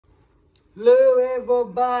Hello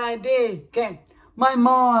everybody. Okay. My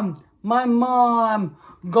mom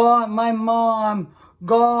got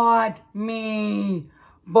me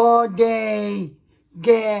birthday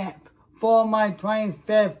gift for my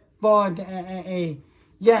 25th birthday.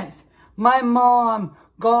 Yes, my mom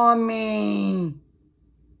got me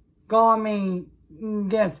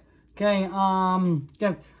gift. Okay,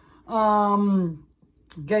 gift.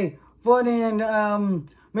 Okay, for the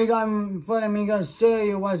we gonna show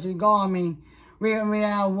you what she got me. We at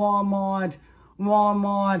Walmart.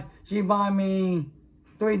 She bought me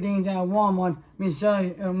 3 things at Walmart. Let me show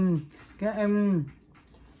you.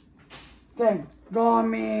 Okay, got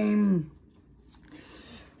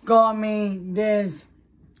me this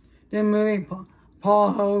movie,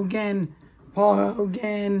 Paul Hogan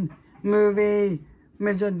movie,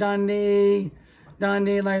 Mr. Dundee,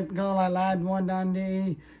 like lad one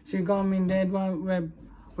Dundee. She got me that one with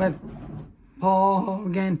Paul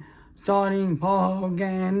Hogan, starting Paul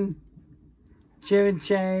Hogan, Chevy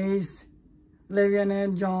Chase, Olivia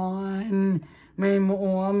John, me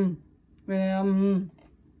Mom,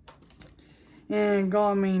 and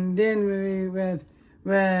got me this movie with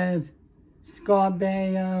Scott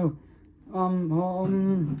Baio,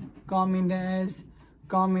 got me this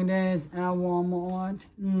at Walmart,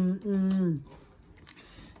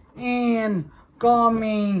 and got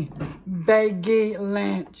me Becky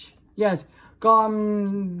Lynch. Yes, got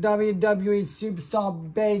me WWE superstar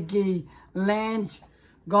Becky Lynch.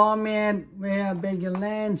 Got me with Becky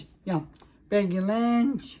Lynch. Yeah, Becky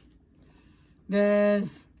Lynch.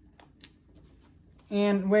 This.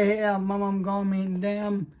 And we have my mom got me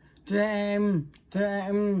them. Yeah,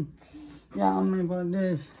 I'm gonna put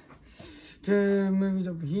this 2 movies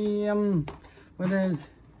over here. What is?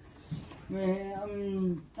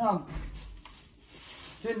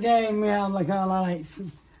 Today we have like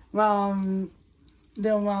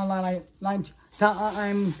lunch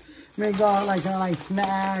time. We got like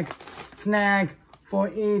snack for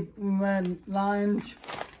eat with lunch.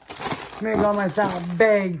 We got myself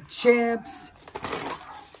baked chips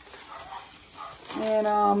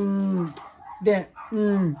and yeah.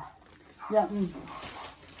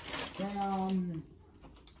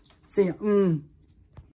 See ya.